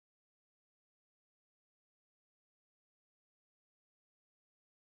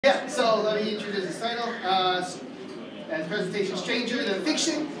Yeah, so let me introduce this title. As presentation, Stranger Than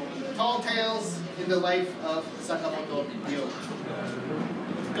Fiction, Tall Tales in the Life of Sakamoto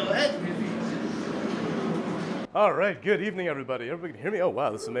Ryōma. Go ahead. All right, good evening, everybody. Everybody can hear me? Oh,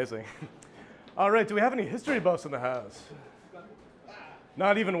 wow, this is amazing. All right, do we have any history buffs in the house?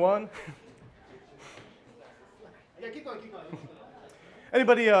 Not even one? Yeah, keep going, keep going.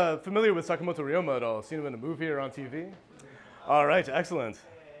 Anybody familiar with Sakamoto Ryoma at all? Seen him in a movie or on TV? All right, excellent.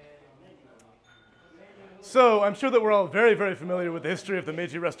 So I'm sure that we're all very, very familiar with the history of the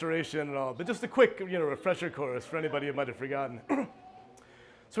Meiji Restoration and all, but just a quick, refresher course for anybody who might have forgotten.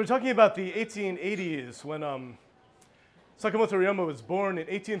 So we're talking about the 1880s when Sakamoto Ryoma was born in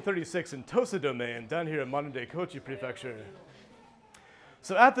 1836 in Tosa Domain, down here in modern-day Kochi Prefecture.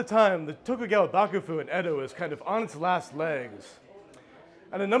 So at the time, the Tokugawa Bakufu in Edo was kind of on its last legs,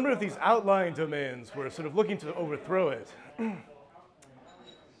 and a number of these outlying domains were sort of looking to overthrow it.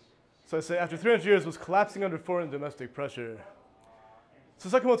 So I say, after 300 years, was collapsing under foreign domestic pressure. So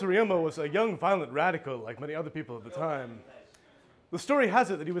Sakamoto Ryoma was a young, violent radical, like many other people at the time. The story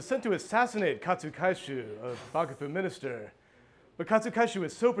has it that he was sent to assassinate Katsukaishu, a Bakufu minister. But Katsukaishu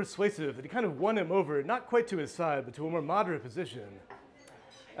was so persuasive that he kind of won him over, not quite to his side, but to a more moderate position.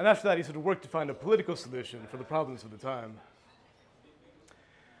 And after that, he sort of worked to find a political solution for the problems of the time.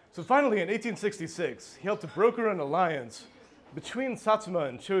 So finally, in 1866, he helped to broker an alliance between Satsuma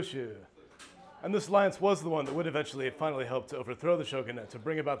and Choshu. And this alliance was the one that would eventually finally help to overthrow the shogunate, to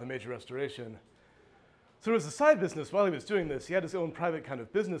bring about the Meiji Restoration. So as a side business, while he was doing this, he had his own private kind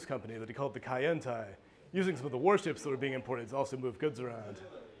of business company that he called the Kaientai, using some of the warships that were being imported to also move goods around.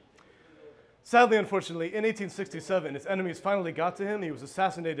 Sadly, unfortunately, in 1867, his enemies finally got to him. He was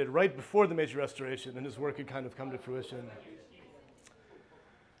assassinated right before the Meiji Restoration, and his work had kind of come to fruition.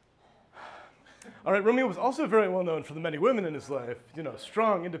 All right, Romeo was also very well known for the many women in his life,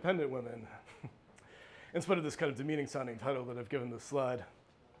 strong, independent women, in spite of this kind of demeaning sounding title that I've given this slide.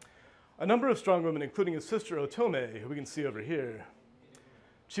 A number of strong women, including his sister Otome, who we can see over here.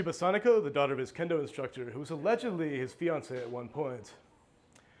 Shiba Sanako, the daughter of his kendo instructor, who was allegedly his fiancée at one point.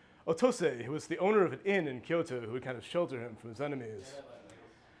 Otose, who was the owner of an inn in Kyoto, who would kind of shelter him from his enemies.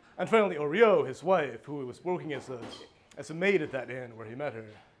 And finally, Oryō, his wife, who was working as a maid at that inn where he met her.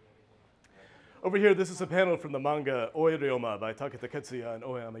 Over here, this is a panel from the manga Oryōma by Taketa Ketsuya and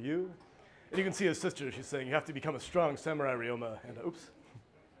Oe Amayu. And you can see his sister, she's saying, you have to become a strong samurai, Ryoma. And oops.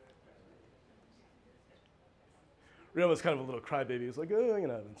 Ryoma's kind of a little crybaby. He's like, oh,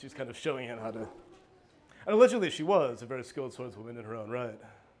 and she's kind of showing him how to. And allegedly, she was a very skilled swordswoman in her own right.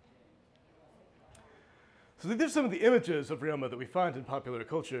 So these are some of the images of Ryoma that we find in popular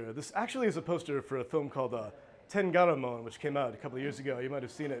culture. This actually is a poster for a film called Tengaramon, which came out a couple of years ago. You might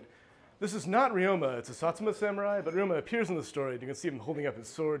have seen it. This is not Ryoma, it's a Satsuma samurai, but Ryoma appears in the story. You can see him holding up his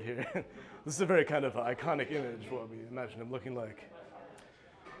sword here. This is a very kind of iconic image of what we imagine him looking like.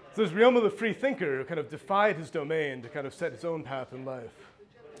 So there's Ryoma the free thinker who kind of defied his domain to kind of set his own path in life.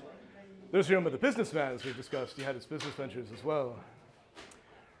 There's Ryoma the businessman, as we've discussed. He had his business ventures as well.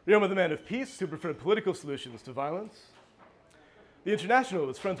 Ryoma the man of peace who preferred political solutions to violence. The international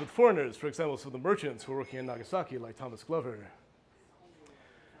was friends with foreigners, for example, some of the merchants who were working in Nagasaki, like Thomas Glover.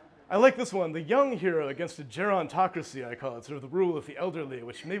 I like this one, the young hero against a gerontocracy, I call it, sort of the rule of the elderly,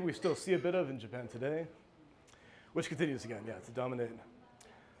 which maybe we still see a bit of in Japan today, which continues again, to dominate.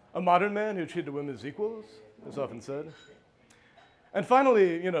 A modern man who treated women as equals, as often said. And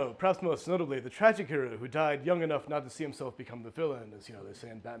finally, perhaps most notably, the tragic hero who died young enough not to see himself become the villain, as they say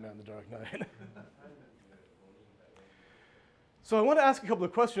in Batman: The Dark Knight. So I want to ask a couple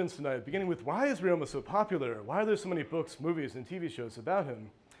of questions tonight, beginning with why is Ryoma so popular? Why are there so many books, movies, and TV shows about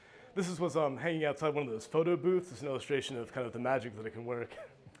him? This was hanging outside one of those photo booths. It's an illustration of kind of the magic that it can work.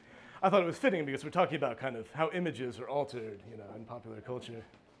 I thought it was fitting because we're talking about kind of how images are altered, in popular culture.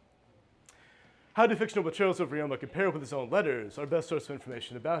 How do fictional portrayals of Ryoma compare with his own letters, our best source of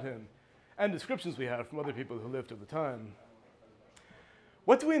information about him, and descriptions we have from other people who lived at the time?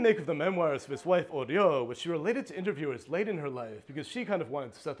 What do we make of the memoirs of his wife, Oryō, which she related to interviewers late in her life because she kind of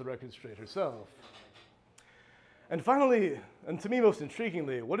wanted to set the record straight herself? And finally, and to me most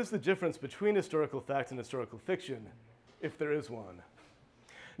intriguingly, what is the difference between historical fact and historical fiction, if there is one?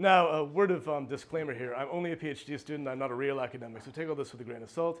 Now, a word of disclaimer here. I'm only a PhD student. I'm not a real academic, so take all this with a grain of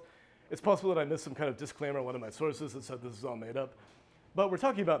salt. It's possible that I missed some kind of disclaimer on one of my sources that said this is all made up. But we're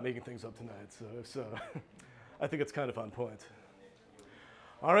talking about making things up tonight, so if so, I think it's kind of on point.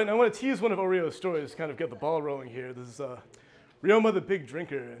 All right, now I want to tease one of Oryō's stories to kind of get the ball rolling here. This is Ryoma the big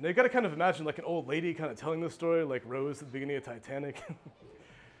drinker. And you've got to kind of imagine like an old lady kind of telling this story, like Rose at the beginning of Titanic.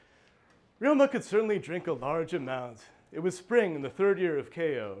 Ryoma could certainly drink a large amount, It was spring in the third year of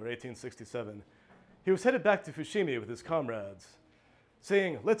Keio, or 1867. He was headed back to Fushimi with his comrades.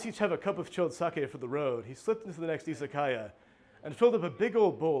 Saying, "Let's each have a cup of chilled sake for the road," he slipped into the next izakaya and filled up a big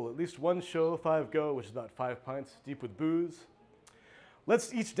old bowl, at least one sho, 5 go, which is about 5 pints, deep with booze.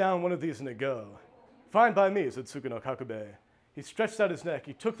 "Let's each down one of these in a go." "Fine by me," said Tsukuno Kakube. He stretched out his neck,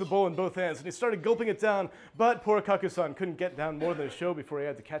 he took the bowl in both hands, and he started gulping it down, but poor Kaku-san couldn't get down more than a sho before he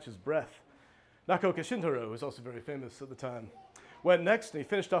had to catch his breath. Nakoka Shintaro, who was also very famous at the time, went next, and he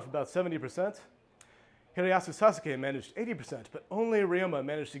finished off about 70%. Hiroyasu Sasuke managed 80%, but only Ryoma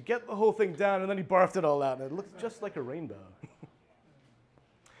managed to get the whole thing down, and then he barfed it all out, and it looked just like a rainbow.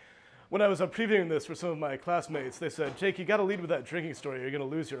 When I was previewing this for some of my classmates, they said, "Jake, you gotta lead with that drinking story, or you're gonna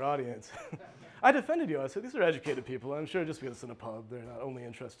lose your audience." I defended you. I said, these are educated people. I'm sure just because it's in a pub, they're not only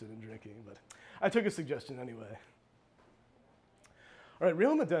interested in drinking, but I took a suggestion anyway. All right,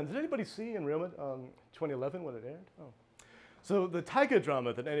 Ryōmaden. Did anybody see in Ryōmaden 2011 when it aired? Oh. So the taiga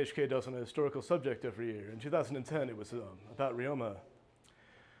drama that NHK does on a historical subject every year, in 2010 it was about Ryōma.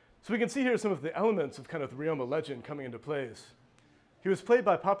 So we can see here some of the elements of kind of the Ryōma legend coming into place. He was played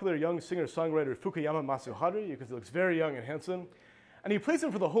by popular young singer-songwriter Fukuyama Masuharu. You can see he looks very young and handsome. And he plays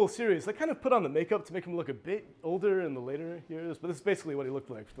him for the whole series. They kind of put on the makeup to make him look a bit older in the later years, but this is basically what he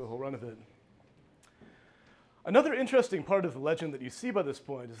looked like for the whole run of it. Another interesting part of the legend that you see by this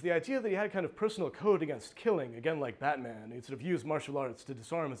point is the idea that he had a kind of personal code against killing, again like Batman. He'd sort of use martial arts to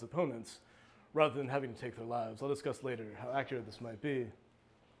disarm his opponents rather than having to take their lives. I'll discuss later how accurate this might be.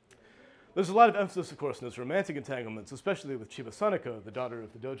 There's a lot of emphasis, of course, in his romantic entanglements, especially with Chiba Saneko, the daughter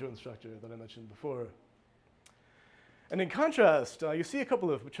of the dojo instructor that I mentioned before. And in contrast, you see a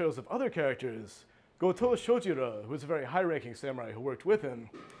couple of portrayals of other characters. Goto Shojiro, who is a very high-ranking samurai who worked with him,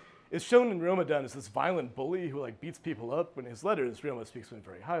 is shown in Ryōmaden as this violent bully who beats people up. In his letters, Ryoma speaks of him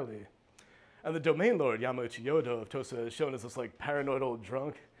very highly. And the domain lord, Yamauchi Yodo of Tosa, is shown as this paranoid old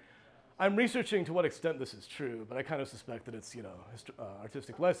drunk. I'm researching to what extent this is true, but I kind of suspect that it's,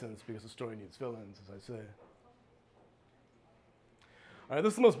 artistic license because the story needs villains, as I say. All right,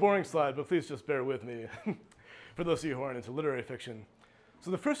 this is the most boring slide, but please just bear with me for those of you who aren't into literary fiction.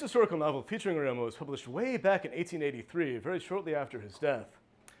 So the first historical novel featuring Ryoma was published way back in 1883, very shortly after his death.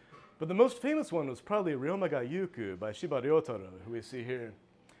 But the most famous one was probably Ryoma ga Yuku by Shiba Ryōtarō, who we see here.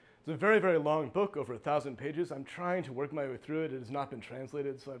 It's a very, very long book, over 1,000 pages. I'm trying to work my way through it. It has not been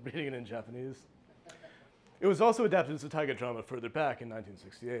translated, so I'm reading it in Japanese. It was also adapted as a taiga drama further back in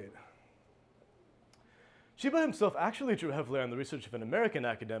 1968. Shiba himself actually drew heavily on the research of an American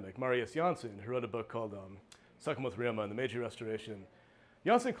academic, Marius Janssen, who wrote a book called Sakamoto Ryōma and the Meiji Restoration.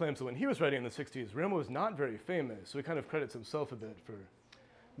 Janssen claims that when he was writing in the 60s, Ryoma was not very famous, so he kind of credits himself a bit for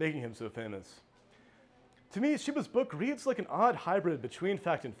making him so famous. To me, Shiba's book reads like an odd hybrid between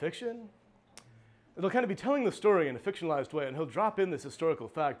fact and fiction. It'll kind of be telling the story in a fictionalized way, and he'll drop in this historical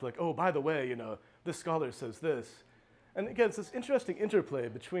fact, like, oh, by the way, this scholar says this. And again, it's this interesting interplay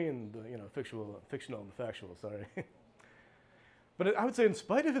between the fictional and the factual, sorry. But I would say in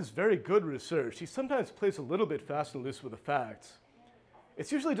spite of his very good research, he sometimes plays a little bit fast and loose with the facts.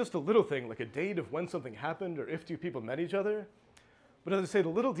 It's usually just a little thing, like a date of when something happened or if two people met each other. But as I say, the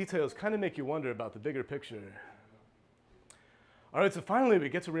little details kind of make you wonder about the bigger picture. All right, so finally we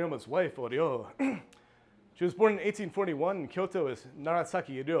get to Ryoma's wife, Oryō. She was born in 1841 in Kyoto as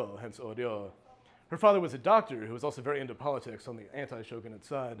Narasaki Ryo, hence Oryō. Her father was a doctor who was also very into politics on the anti-shogunate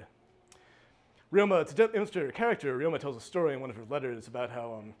side. Ryoma, to demonstrate her character, Ryoma tells a story in one of her letters about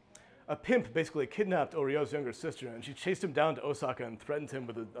how a pimp basically kidnapped Oryō's younger sister, and she chased him down to Osaka and threatened him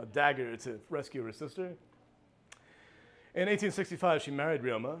with a dagger to rescue her sister. In 1865, she married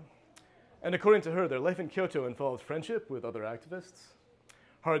Ryoma, and according to her, their life in Kyoto involved friendship with other activists,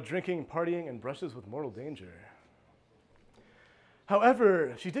 hard drinking, partying, and brushes with mortal danger.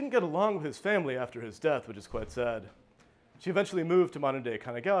 However, she didn't get along with his family after his death, which is quite sad. She eventually moved to modern-day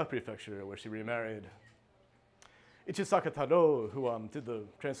Kanagawa Prefecture, where she remarried. Ichisaka Taro, who did the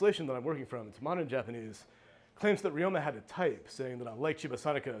translation that I'm working from into modern Japanese, claims that Ryoma had a type, saying that unlike Chiba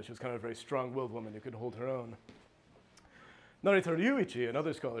Saneko, she was kind of a very strong-willed woman who could hold her own. Narita Ryuichi,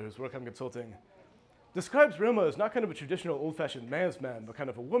 another scholar whose work I'm consulting, describes Ryoma as not kind of a traditional old-fashioned man's man, but kind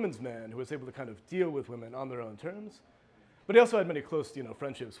of a woman's man who was able to kind of deal with women on their own terms. But he also had many close,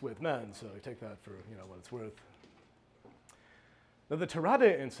 friendships with men, so you take that for, what it's worth. Now, the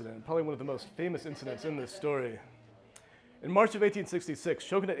Terade incident, probably one of the most famous incidents in this story. In March of 1866,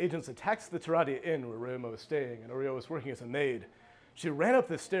 shogunate agents attacked the Terade Inn where Ryoma was staying, and Oryō was working as a maid. She ran up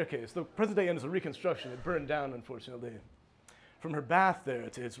this staircase. The present-day inn is a reconstruction. It burned down, unfortunately. From her bath there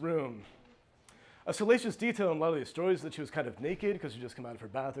to his room. A salacious detail in a lot of these stories is that she was kind of naked because she just come out of her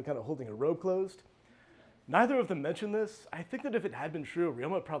bath and kind of holding her robe closed. Neither of them mention this. I think that if it had been true,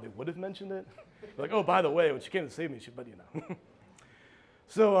 Ryoma probably would have mentioned it. Like, oh, by the way, when she came to save me, but you know.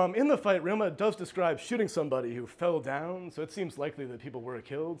 So in the fight, Ryoma does describe shooting somebody who fell down, so it seems likely that people were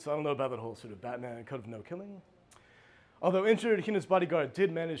killed. So I don't know about that whole sort of Batman code of no killing. Although injured, Hina's bodyguard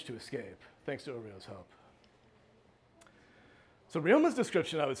did manage to escape, thanks to Oryō's help. So Ryoma's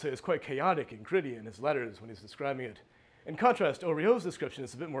description, I would say, is quite chaotic and gritty in his letters when he's describing it. In contrast, Oryō's description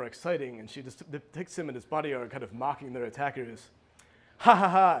is a bit more exciting, and she just depicts him and his bodyguard kind of mocking their attackers. Ha ha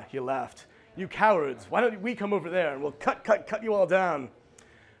ha, he laughed. You cowards, why don't we come over there and we'll cut you all down.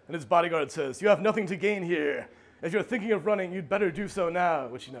 And his bodyguard says, you have nothing to gain here. If you're thinking of running, you'd better do so now,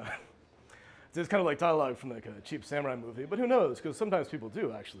 which, you know, it's kind of like dialogue from like a cheap samurai movie, but who knows, because sometimes people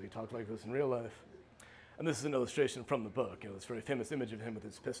do actually talk like this in real life. And this is an illustration from the book, you know, this very famous image of him with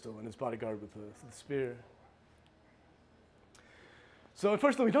his pistol and his bodyguard with the spear. So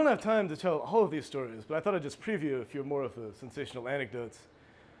unfortunately, we don't have time to tell all of these stories, but I thought I'd just preview a few more of the sensational anecdotes.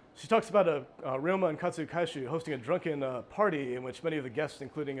 She talks about Ryoma and Katsu Kaishu hosting a drunken party in which many of the guests,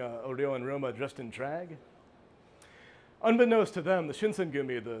 including Oryō and Ryoma, dressed in drag. Unbeknownst to them, the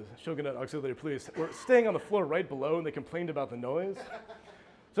Shinsengumi, the shogunate auxiliary police, were staying on the floor right below, and they complained about the noise.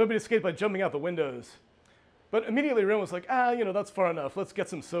 So everybody escaped by jumping out the windows. But immediately Ryoma was like, you know, that's far enough. Let's get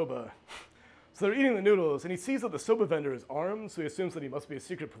some soba. So they're eating the noodles, and he sees that the soba vendor is armed, so he assumes that he must be a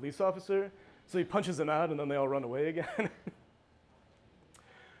secret police officer. So he punches him out, and then they all run away again.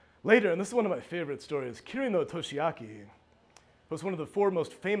 Later, and this is one of my favorite stories, Kirino Toshiaki was one of the 4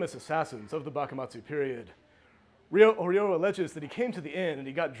 most famous assassins of the Bakumatsu period. Oryō alleges that he came to the inn, and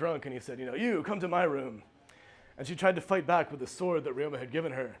he got drunk, and he said, you know, you, come to my room. And she tried to fight back with the sword that Ryoma had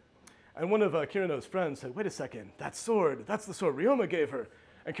given her. And one of Kirino's friends said, wait a second, that sword, that's the sword Ryoma gave her.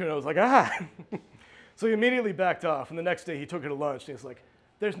 And Kirino was like, ah! So he immediately backed off, and the next day he took her to lunch, and he's like,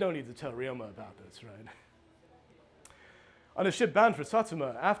 there's no need to tell Ryoma about this, right? On a ship bound for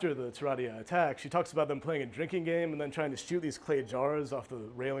Satsuma, after the Teradia attack, she talks about them playing a drinking game and then trying to shoot these clay jars off the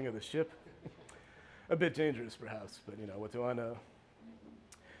railing of the ship. A bit dangerous, perhaps, but you know, what do I know?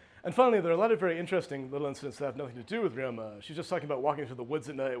 And finally, there are a lot of very interesting little incidents that have nothing to do with Ryoma. She's just talking about walking through the woods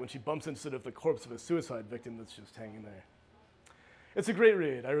at night when she bumps into sort of the corpse of a suicide victim that's just hanging there. It's a great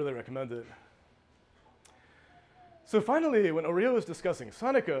read. I really recommend it. So finally, when Oryō was discussing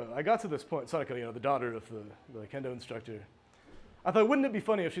Sanako, I got to this point, Sanako, you know, the daughter of the kendo instructor. I thought, wouldn't it be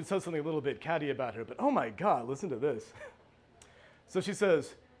funny if she'd said something a little bit catty about her, but oh my God, listen to this. So she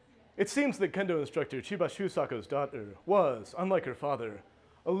says, it seems that kendo instructor Chiba Shusako's daughter was, unlike her father,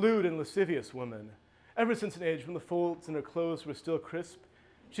 a lewd and lascivious woman. Ever since an age when the folds in her clothes were still crisp,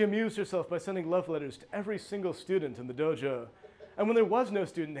 she amused herself by sending love letters to every single student in the dojo. And when there was no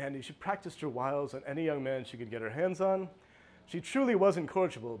student handy, she practiced her wiles on any young man she could get her hands on. She truly was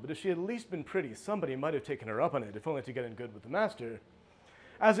incorrigible, but if she had at least been pretty, somebody might have taken her up on it, if only to get in good with the master.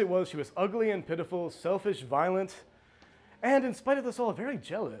 As it was, she was ugly and pitiful, selfish, violent, and in spite of this all, very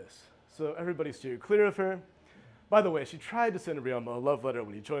jealous. So everybody steered clear of her. By the way, she tried to send Ryoma a love letter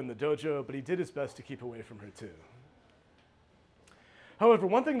when he joined the dojo, but he did his best to keep away from her too. However,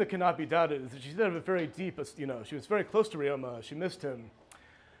 one thing that cannot be doubted is that she did have a very deep, you know, she was very close to Ryoma, she missed him.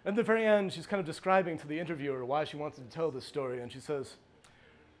 At the very end, she's kind of describing to the interviewer why she wanted to tell this story, and she says,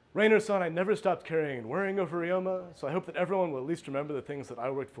 Rainer-san, I never stopped caring and worrying over Ryoma, so I hope that everyone will at least remember the things that I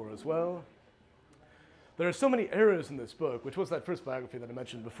worked for as well. There are so many errors in this book, which was that first biography that I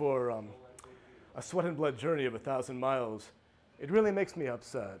mentioned before, A Sweat and Blood Journey of 1,000 Miles. It really makes me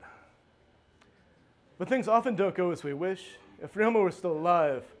upset. But things often don't go as we wish. If Ryoma were still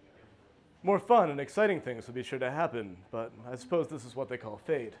alive, more fun and exciting things would be sure to happen, but I suppose this is what they call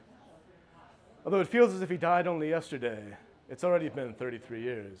fate. Although it feels as if he died only yesterday, it's already been 33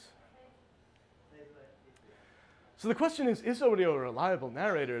 years. So the question is Oryō a reliable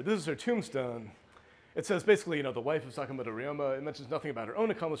narrator? This is her tombstone. It says basically, you know, the wife of Sakamoto Ryōma. It mentions nothing about her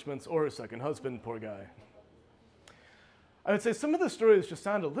own accomplishments or her second husband, poor guy. I would say some of the stories just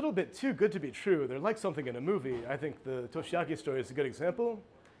sound a little bit too good to be true. They're like something in a movie. I think the Toshiaki story is a good example,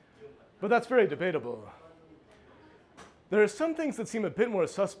 but that's very debatable. There are some things that seem a bit more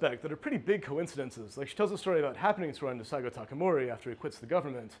suspect that are pretty big coincidences. Like she tells a story about happening to run into Saigo Takamori after he quits the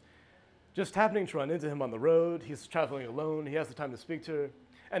government. Just happening to run into him on the road. He's traveling alone. He has the time to speak to her.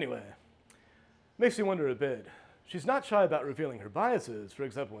 Anyway, makes you wonder a bit. She's not shy about revealing her biases. For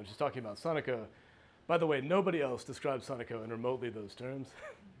example, when she's talking about Sanako. By the way, nobody else describes Sanako in remotely those terms.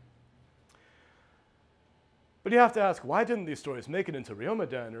 But you have to ask, why didn't these stories make it into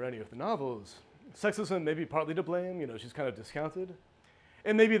Ryōmaden or any of the novels? Sexism may be partly to blame, you know, she's kind of discounted.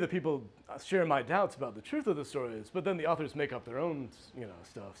 It may be that people share my doubts about the truth of the stories, but then the authors make up their own, you know,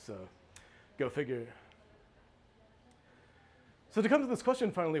 stuff, so go figure. So to come to this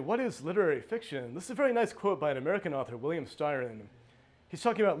question finally, what is literary fiction? This is a very nice quote by an American author, William Styron. He's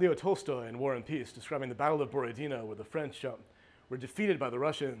talking about Leo Tolstoy in War and Peace, describing the Battle of Borodino, where the French were defeated by the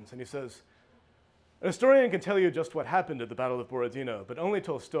Russians. And he says, "A historian can tell you just what happened at the Battle of Borodino, but only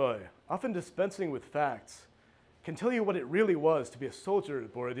Tolstoy, often dispensing with facts, can tell you what it really was to be a soldier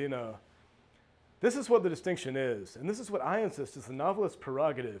at Borodino. This is what the distinction is, and this is what I insist is the novelist's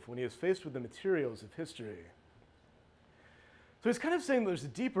prerogative when he is faced with the materials of history." So he's kind of saying there's a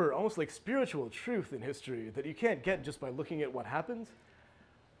deeper, almost like spiritual truth in history that you can't get just by looking at what happened.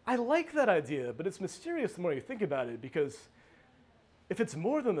 I like that idea, but it's mysterious the more you think about it, because if it's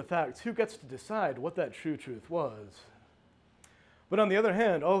more than the facts, who gets to decide what that true truth was? But on the other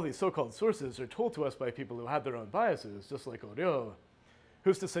hand, all of these so-called sources are told to us by people who have their own biases, just like Oryō.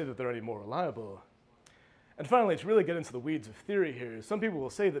 Who's to say that they're any more reliable? And finally, to really get into the weeds of theory here, some people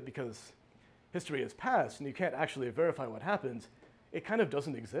will say that because history is past and you can't actually verify what happened, it kind of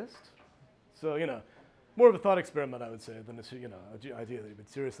doesn't exist. So, more of a thought experiment, I would say, than an idea that you would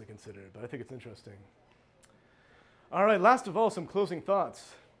seriously consider, but I think it's interesting. All right, last of all, some closing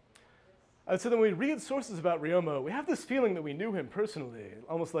thoughts. I would say that when we read sources about Ryōma, we have this feeling that we knew him personally,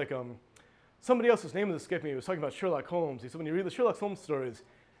 almost like somebody else's name is escaping me. He was talking about Sherlock Holmes. He said when you read the Sherlock Holmes stories,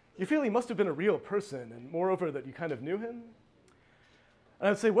 you feel he must have been a real person, and moreover, that you kind of knew him. And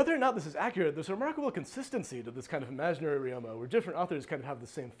I would say whether or not this is accurate, there's a remarkable consistency to this kind of imaginary Ryōma, where different authors kind of have the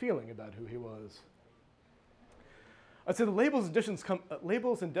same feeling about who he was. I'd say the labels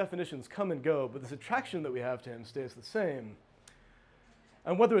and definitions come and go, but this attraction that we have to him stays the same.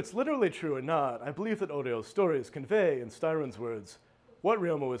 And whether it's literally true or not, I believe that Oryō's stories convey, in Styron's words, what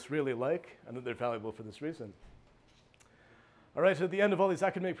Ryōma was really like, and that they're valuable for this reason. All right, so at the end of all these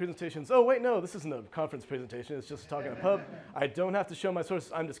academic presentations, oh wait, no, this isn't a conference presentation, it's just a talk in a pub. I don't have to show my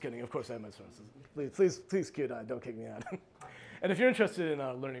sources. I'm just kidding, of course I have my sources. Please, kid, don't kick me out. And if you're interested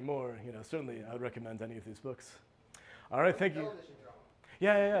in learning more, certainly I would recommend any of these books. All right, thank you.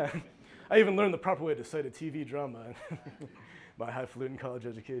 Yeah. I even learned the proper way to cite a TV drama in my highfalutin college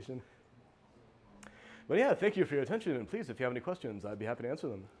education. But yeah, thank you for your attention, and please, if you have any questions, I'd be happy to answer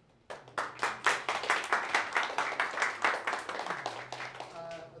them.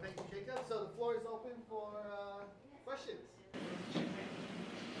 Thank you, Jacob. So the floor is open for questions.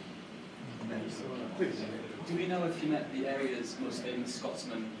 Please. Do we know if he met the area's most famous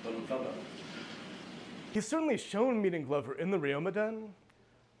Scotsman, Donald Glover? He's certainly shown meeting Glover in the Ryōmaden.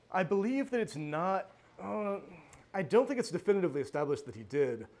 I believe that it's not, I don't think it's definitively established that he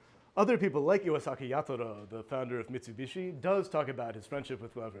did. Other people like Iwasaki Yatoro, the founder of Mitsubishi, does talk about his friendship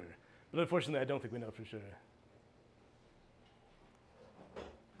with Glover. But unfortunately, I don't think we know for sure.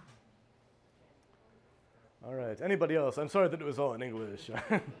 All right, anybody else? I'm sorry that it was all in English.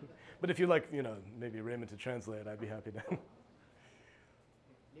 But if you'd like, maybe Raymond to translate, I'd be happy to.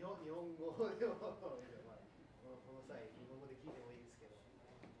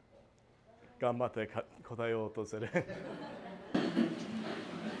 頑張って答えようとする。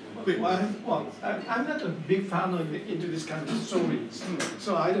Well, I'm not a big fan into this kind of stories,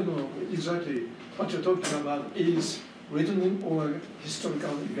 so I don't know exactly what you're talking about is written or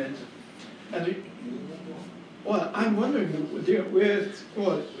historical event. And well, I'm wondering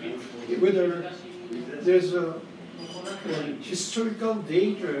whether there's a historical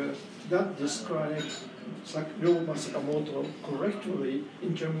data that describes Ryōma Sakamoto correctly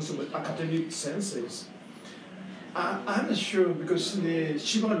in terms of academic senses. I'm not sure because the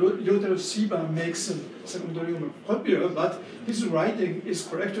Shiba Ryōtarō makes Sakamoto Ryōma popular, but his writing is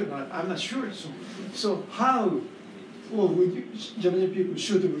correct or not. I'm not sure. So how Japanese people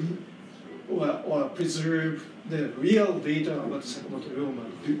should or preserve the real data about Sakamoto Ryōma?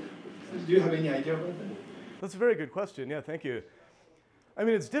 Do you have any idea about that? That's a very good question. Yeah, thank you. I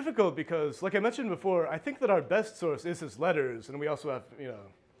mean, it's difficult because, like I mentioned before, I think that our best source is his letters, and we also have,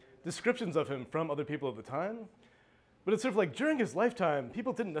 descriptions of him from other people of the time. But it's sort of like during his lifetime,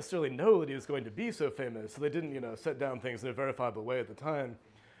 people didn't necessarily know that he was going to be so famous, so they didn't, set down things in a verifiable way at the time.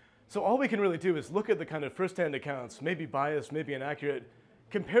 So all we can really do is look at the kind of first-hand accounts, maybe biased, maybe inaccurate,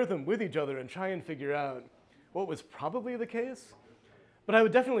 compare them with each other and try and figure out what was probably the case. But I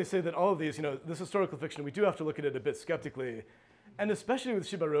would definitely say that all of these, this historical fiction, we do have to look at it a bit skeptically. And especially with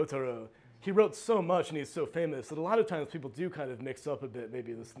Shiba Ryōtarō, he wrote so much and he's so famous that a lot of times people do kind of mix up a bit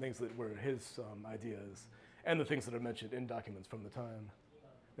maybe the things that were his ideas and the things that are mentioned in documents from the time.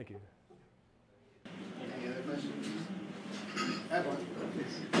 Thank you. Any other questions? I have one.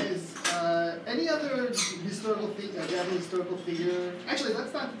 Is any other historical Japanese historical figure, actually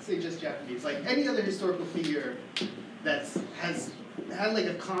let's not say just Japanese, like any other historical figure that has had like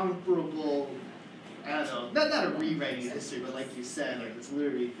a comparable I don't know, not a rewriting of history, but like you said, like this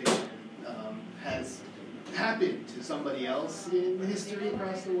literary fiction has happened to somebody else in history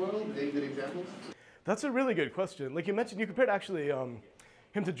across the world? Any good examples? That's a really good question. Like you mentioned, you compared actually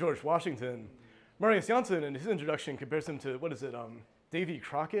him to George Washington. Marius Jansen, in his introduction, compares him to, what is it, Davy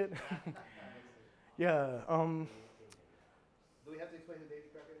Crockett? Yeah. Do we have to explain who Davy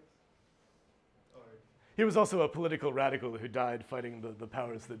Crockett is? Or? He was also a political radical who died fighting the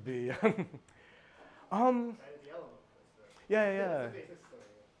powers that be. Yeah.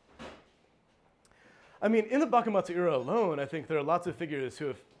 I mean, in the Bakumatsu era alone, I think there are lots of figures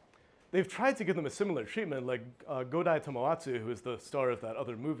who they've tried to give them a similar treatment, like Godai Tomoatsu, who is the star of that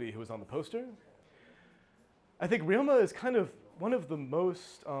other movie who was on the poster. I think Ryoma is kind of one of the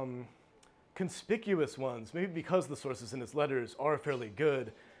most conspicuous ones, maybe because the sources in his letters are fairly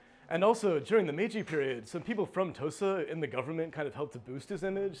good. And also, during the Meiji period, some people from Tosa in the government kind of helped to boost his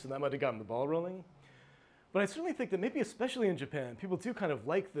image, so that might have gotten the ball rolling. But I certainly think that maybe especially in Japan, people do kind of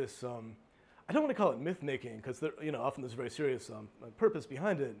like this, I don't want to call it myth-making, because often there's a very serious purpose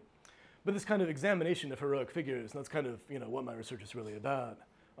behind it, but this kind of examination of heroic figures, and that's kind of what my research is really about.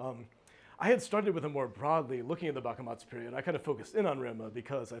 I had started with him more broadly, looking at the Bakumatsu period. I kind of focused in on Ryoma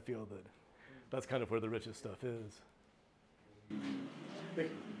because I feel that that's kind of where the richest stuff is. Thank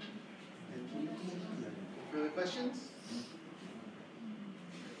you. Further questions?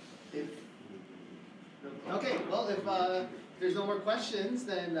 Okay, well, if there's no more questions,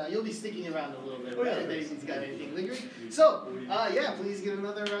 then you'll be sticking around a little bit, right? If anybody's got anything lingering. So, yeah, please give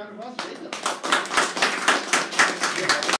another round of applause to Jacob.